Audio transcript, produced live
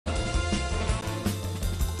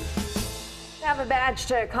have a badge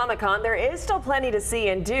to Comic-Con, there is still plenty to see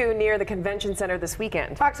and do near the convention center this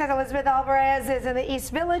weekend. Fox 5's Elizabeth Alvarez is in the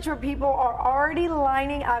East Village where people are already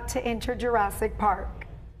lining up to enter Jurassic Park.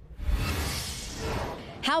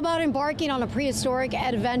 How about embarking on a prehistoric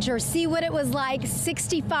adventure? See what it was like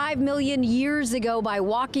 65 million years ago by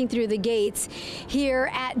walking through the gates here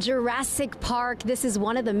at Jurassic Park. This is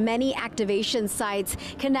one of the many activation sites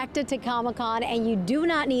connected to Comic-Con, and you do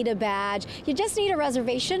not need a badge. You just need a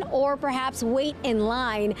reservation or perhaps wait in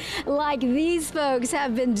line like these folks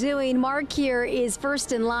have been doing. Mark here is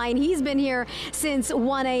first in line. He's been here since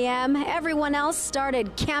 1 a.m. Everyone else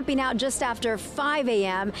started camping out just after 5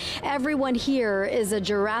 a.m. Everyone here is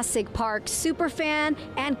a Jurassic Park super fan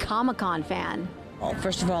and Comic-Con fan. Well,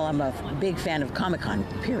 first of all, I'm a big fan of Comic-Con,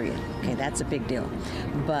 period. Okay, that's a big deal.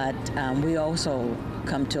 But we also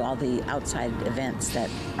come to all the outside events that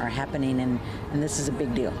are happening, and this is a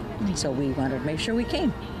big deal. So we wanted to make sure we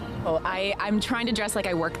came. Oh, I'm trying to dress like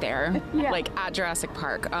I work there, like at Jurassic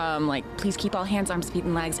Park. Like, please keep all hands, arms, feet,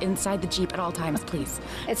 and legs inside the Jeep at all times, please.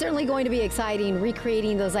 It's certainly going to be exciting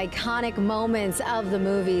recreating those iconic moments of the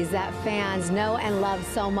movies that fans know and love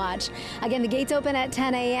so much. Again, the gates open at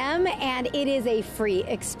 10 a.m. and it is a free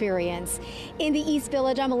experience. In the East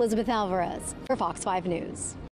Village, I'm Elizabeth Alvarez for Fox 5 News.